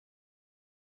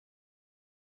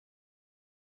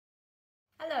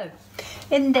Hello,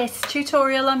 in this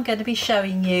tutorial I'm going to be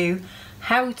showing you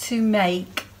how to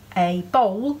make a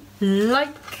bowl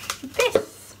like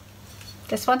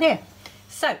this one here.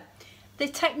 So the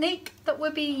technique that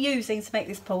we'll be using to make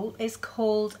this bowl is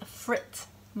called frit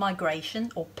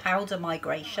migration or powder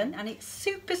migration, and it's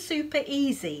super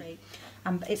easy,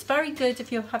 and it's very good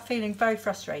if you're feeling very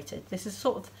frustrated. This is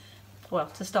sort of, well,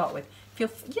 to start with, if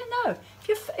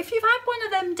you've had one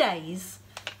of them days,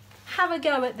 have a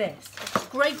go at this. It's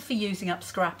great for using up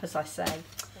scrap, as I say.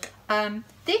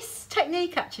 This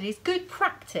technique actually is good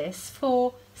practice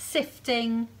for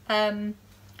sifting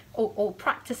or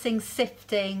practicing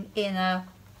sifting in a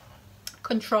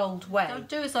controlled way. Don't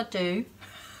do as I do,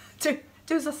 do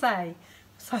as I say.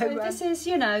 So this is,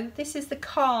 this is the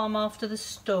calm after the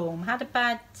storm. Had a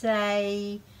bad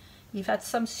day, you've had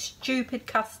some stupid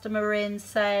customer in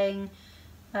saying,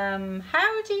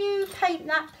 how do you paint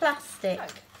that plastic?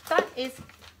 That is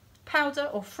powder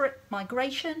or frit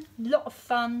migration. Lot of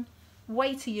fun,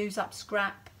 way to use up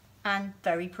scrap, and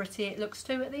very pretty it looks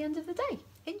too at the end of the day.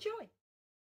 Enjoy.